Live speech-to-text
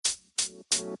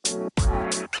Good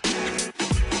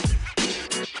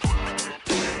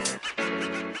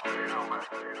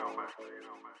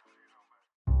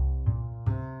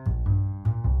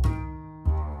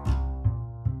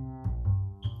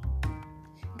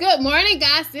morning,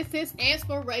 guys. This is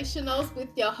Inspirationals with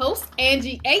your host,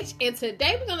 Angie H. And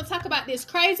today we're going to talk about this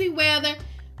crazy weather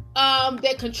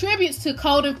that contributes to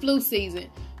cold and flu season.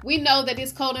 We know that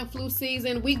it's cold and flu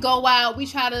season. We go out, we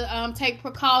try to take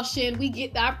precaution. We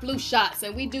get our flu shots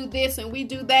and we do this and we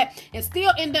do that and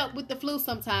still end up with the flu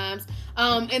sometimes.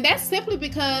 And that's simply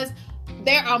because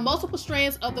there are multiple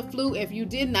strands of the flu, if you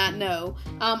did not know.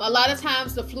 A lot of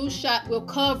times the flu shot will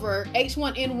cover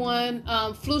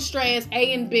H1N1 flu strands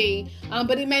A and B,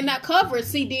 but it may not cover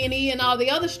C, D, and E and all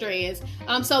the other strands.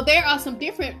 So there are some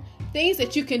different things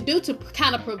that you can do to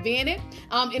kind of prevent it.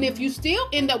 And if you still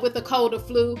end up with a cold or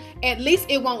flu, at least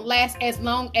it won't last as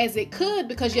long as it could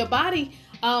because your body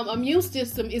immune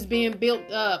system is being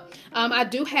built up. I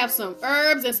do have some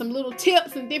herbs and some little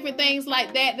tips and different things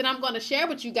like that I'm going to share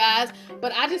with you guys,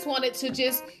 but I just wanted to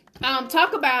just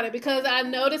talk about it because I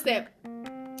noticed that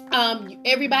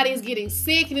everybody is getting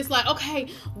sick and it's like, okay,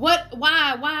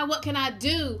 why, what can I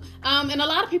do? And a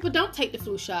lot of people don't take the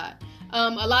flu shot. A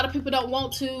lot of people don't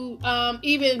want to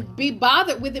even be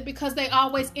bothered with it because they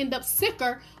always end up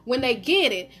sicker when they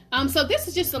get it. So this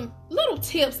is just some little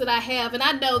tips that I have, and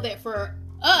I know that for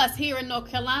us here in North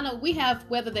Carolina, we have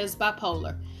weather that's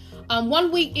bipolar.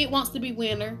 1 week it wants to be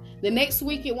winter, the next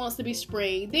week it wants to be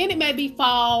spring, then it may be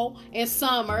fall and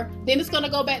summer, then it's going to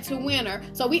go back to winter.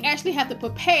 So we actually have to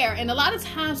prepare, and a lot of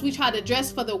times we try to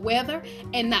dress for the weather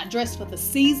and not dress for the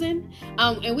season.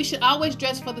 And we should always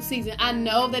dress for the season. I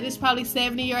know that it's probably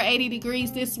 70 or 80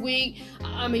 degrees this week.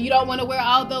 I mean, you don't want to wear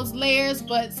all those layers,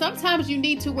 but sometimes you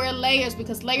need to wear layers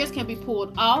because layers can be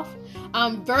pulled off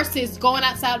versus going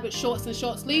outside with shorts and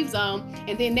short sleeves on,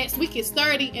 and then next week it's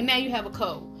 30 and now you have a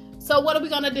cold. So what are we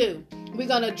going to do? We're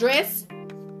going to dress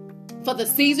for the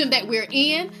season that we're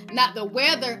in, not the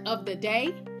weather of the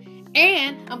day.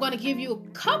 And I'm going to give you a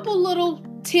couple little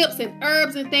tips and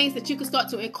herbs and things that you can start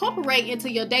to incorporate into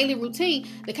your daily routine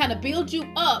to kind of build you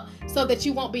up so that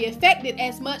you won't be affected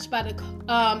as much by the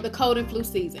cold and flu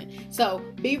season. So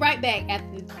be right back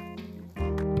after the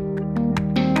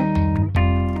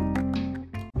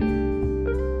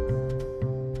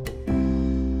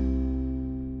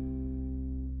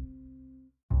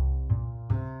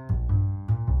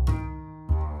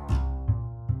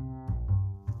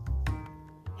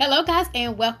Hello guys,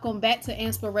 and welcome back to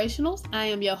Inspirationals. I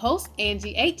am your host,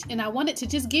 Angie H, and I wanted to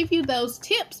just give you those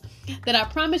tips that I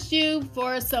promised you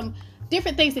for some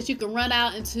different things that you can run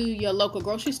out into your local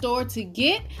grocery store to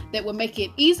get that will make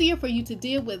it easier for you to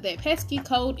deal with that pesky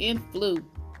cold and flu.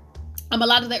 A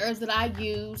lot of the herbs that I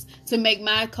use to make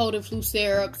my cold and flu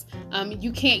syrups,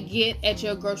 you can't get at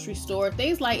your grocery store.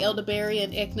 Things like elderberry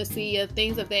and echinacea,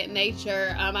 things of that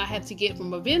nature, I have to get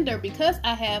from a vendor because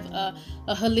I have a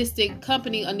holistic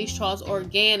company, Anish Charles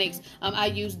Organics. I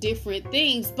use different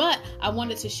things, but I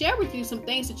wanted to share with you some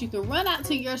things that you can run out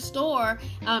to your store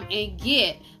and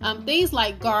get. Things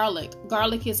like garlic.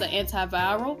 Garlic is an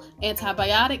antiviral,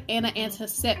 antibiotic, and an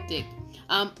antiseptic.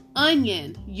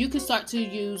 Onion, you can start to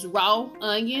use raw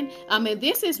onion. And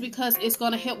this is because it's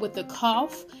going to help with the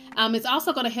cough. It's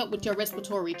also going to help with your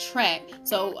respiratory tract.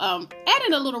 So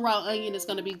adding a little raw onion is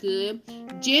going to be good.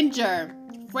 Ginger,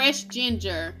 fresh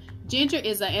ginger. Ginger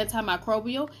is an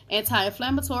antimicrobial,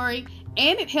 anti-inflammatory,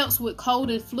 and it helps with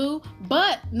cold and flu.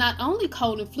 But not only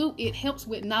cold and flu, it helps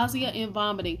with nausea and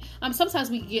vomiting. Sometimes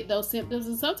we get those symptoms,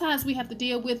 and sometimes we have to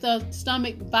deal with a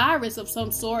stomach virus of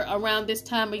some sort around this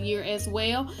time of year as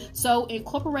well. So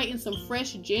incorporating some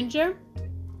fresh ginger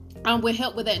will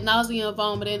help with that nausea and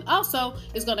vomiting. Also,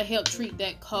 it's going to help treat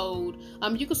that cold.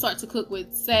 You can start to cook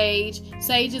with sage.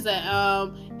 Sage is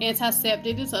an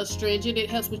antiseptic. It's astringent.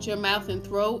 It helps with your mouth and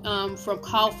throat from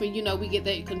coughing. You know, we get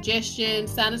that congestion,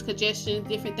 sinus congestion,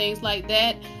 different things like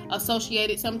that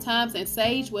associated sometimes, and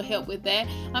sage will help with that.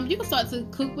 You can start to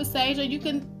cook with sage, or you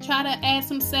can try to add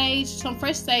some sage, some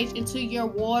fresh sage into your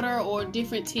water or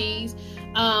different teas.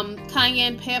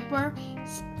 Cayenne pepper.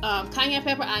 Cayenne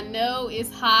pepper, I know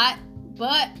is hot,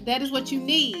 but that is what you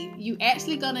need. You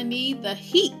actually gonna need the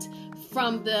heat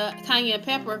from the cayenne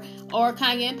pepper or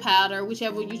cayenne powder,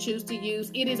 whichever you choose to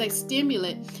use. It is a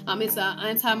stimulant. It's an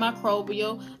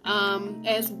antimicrobial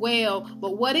as well.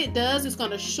 But what it does is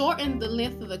going to shorten the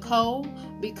length of the cold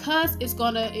because it's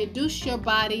going to induce your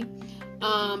body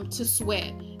to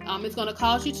sweat. It's going to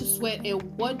cause you to sweat, and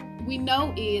what we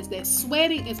know is that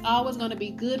sweating is always going to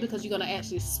be good because you're going to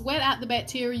actually sweat out the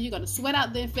bacteria, you're going to sweat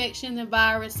out the infection, the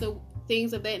virus,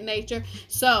 things of that nature.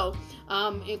 So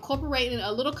incorporating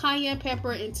a little cayenne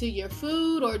pepper into your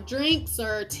food or drinks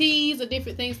or teas or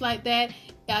different things like that,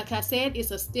 like I said,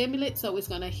 it's a stimulant, so it's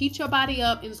going to heat your body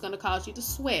up and it's going to cause you to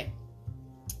sweat.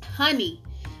 Honey,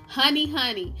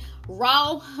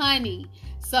 raw honey.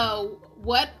 So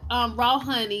what raw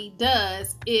honey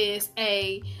does is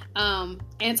a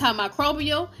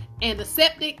antimicrobial,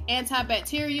 antiseptic,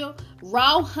 antibacterial.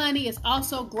 Raw honey is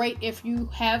also great if you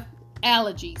have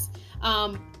allergies.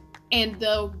 And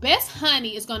the best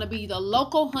honey is going to be the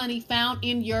local honey found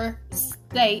in your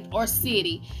state or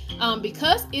city,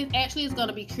 because it actually is going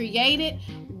to be created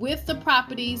with the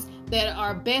properties that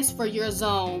are best for your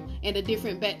zone and the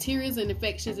different bacteria and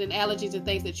infections and allergies and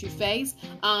things that you face.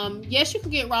 Yes, you can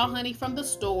get raw honey from the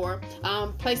store,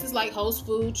 places like Whole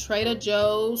Foods, Trader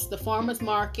Joe's, the farmer's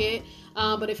market.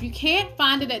 But if you can't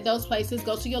find it at those places,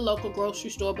 go to your local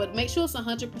grocery store, but make sure it's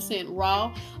 100%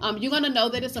 raw. You're going to know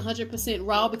that it's 100%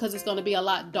 raw because it's going to be a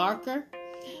lot darker.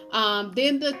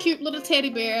 Then the cute little teddy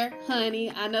bear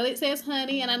honey. I know it says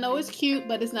honey and I know it's cute,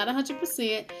 but it's not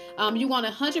 100%. You want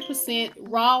 100%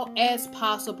 raw as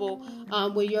possible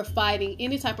when you're fighting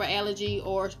any type of allergy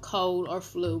or cold or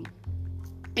flu,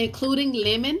 including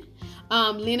lemon.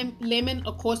 Lemon,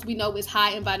 of course, we know is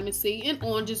high in vitamin C, and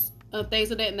oranges,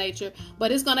 things of that nature,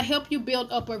 but it's going to help you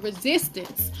build up a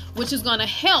resistance, which is going to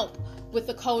help with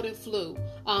the cold and flu.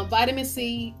 Vitamin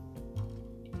C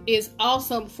is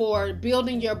awesome for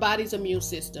building your body's immune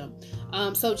system.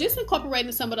 So just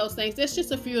incorporating some of those things, that's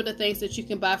just a few of the things that you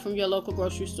can buy from your local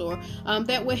grocery store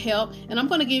that will help. And I'm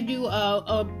going to give you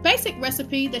a basic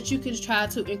recipe that you can try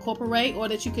to incorporate or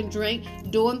that you can drink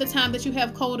during the time that you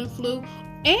have cold and flu.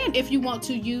 And if you want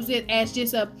to use it as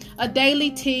just a daily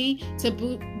tea to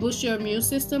boost your immune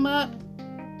system up,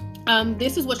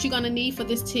 this is what you're going to need for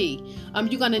this tea.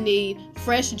 You're going to need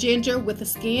fresh ginger with the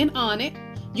skin on it.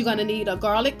 You're going to need a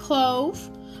garlic clove,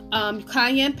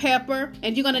 cayenne pepper,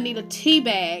 and you're going to need a tea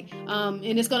bag. And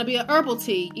it's going to be a herbal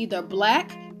tea, either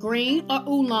black, green, or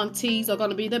oolong teas are going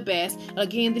to be the best.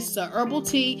 Again, this is a herbal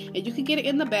tea, and you can get it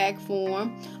in the bag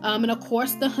form. And of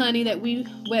course, the honey that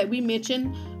we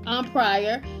mentioned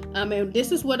prior. And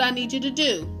this is what I need you to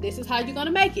do. This is how you're going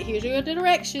to make it. Here's your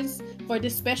directions for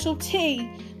this special tea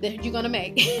that you're going to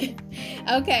make.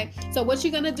 Okay, so what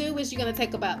you're going to do is you're going to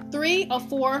take about 3 or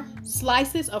 4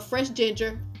 slices of fresh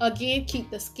ginger. Again,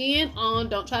 keep the skin on.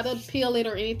 Don't try to peel it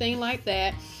or anything like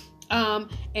that.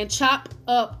 And chop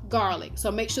up garlic.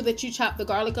 So make sure that you chop the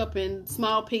garlic up in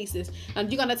small pieces.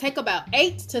 And you're going to take about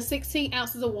 8 to 16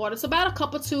 ounces of water. So about a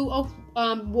cup or 2 of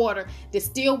water.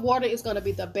 Distilled water is going to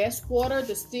be the best water.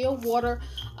 Distilled water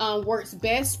works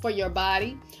best for your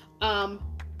body.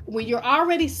 When you're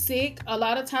already sick, a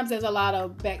lot of times there's a lot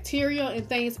of bacteria and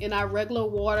things in our regular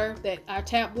water, our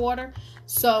tap water.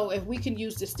 So if we can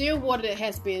use distilled water that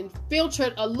has been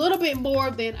filtered a little bit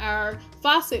more than our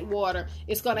faucet water,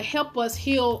 it's going to help us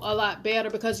heal a lot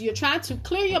better, because you're trying to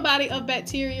clear your body of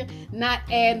bacteria, not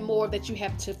add more that you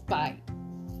have to fight.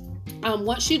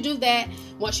 Once you do that,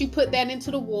 once you put that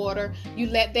into the water, you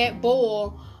let that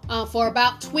boil for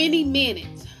about 20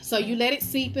 minutes. So you let it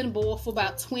seep and boil for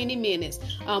about 20 minutes.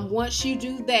 Once you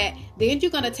do that, then you're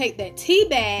going to take that tea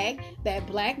bag, that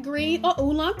black, green, or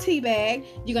oolong tea bag.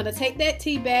 You're going to take that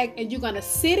tea bag and you're going to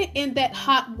sit it in that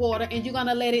hot water and you're going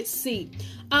to let it seep.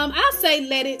 I'll say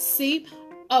let it seep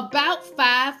about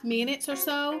 5 minutes or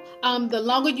so. The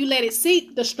longer you let it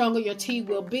seep, the stronger your tea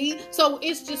will be. So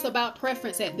it's just about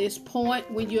preference at this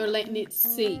point when you're letting it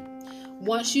seep.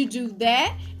 Once you do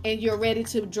that and you're ready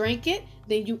to drink it,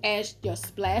 then you add your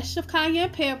splash of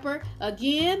cayenne pepper.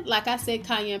 Again, like I said,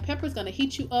 cayenne pepper is going to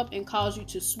heat you up and cause you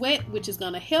to sweat, which is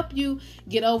going to help you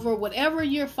get over whatever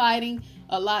you're fighting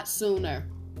a lot sooner.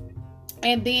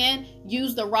 And then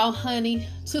use the raw honey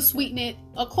to sweeten it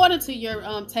according to your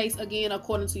taste, again,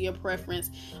 according to your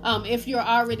preference. If you're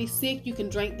already sick, you can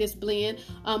drink this blend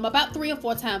about 3 or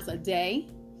 4 times a day.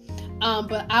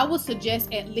 But I would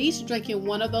suggest at least drinking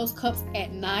one of those cups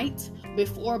at night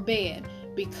before bed,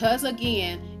 because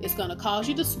again, it's going to cause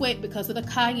you to sweat because of the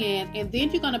cayenne, and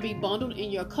then you're going to be bundled in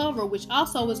your cover, which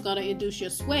also is going to induce your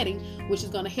sweating, which is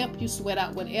going to help you sweat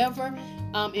out whatever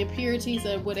impurities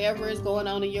or whatever is going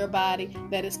on in your body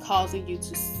that is causing you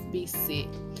to be sick.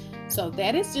 So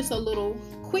that is just a little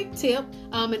quick tip.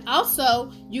 And also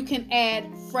you can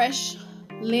add fresh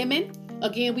lemon.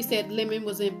 Again, we said lemon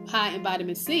was high in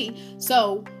vitamin C.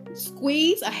 So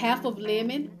squeeze a half of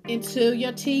lemon into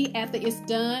your tea after it's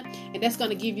done. And that's going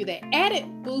to give you that added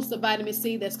boost of vitamin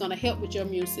C that's going to help with your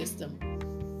immune system.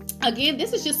 Again,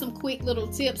 this is just some quick little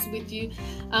tips with you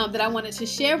that I wanted to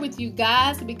share with you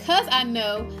guys, because I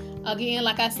know Again,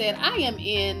 like I said, I am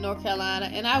in North Carolina,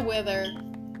 and our weather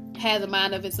has a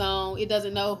mind of its own. It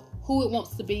doesn't know who it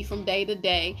wants to be from day to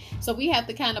day. So we have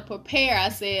to kind of prepare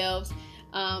ourselves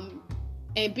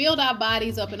and build our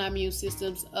bodies up and our immune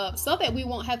systems up so that we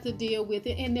won't have to deal with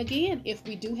it. And again, if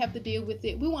we do have to deal with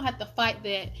it, we won't have to fight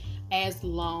that as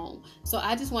long. So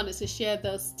I just wanted to share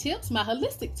those tips, my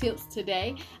holistic tips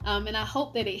today, and I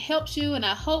hope that it helps you, and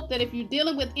I hope that if you're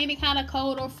dealing with any kind of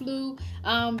cold or flu,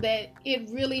 that it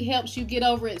really helps you get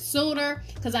over it sooner,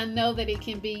 because I know that it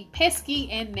can be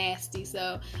pesky and nasty.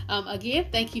 So again,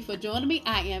 thank you for joining me.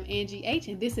 I am Angie H,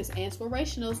 and this is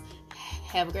Anspirationals.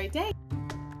 Have a great day.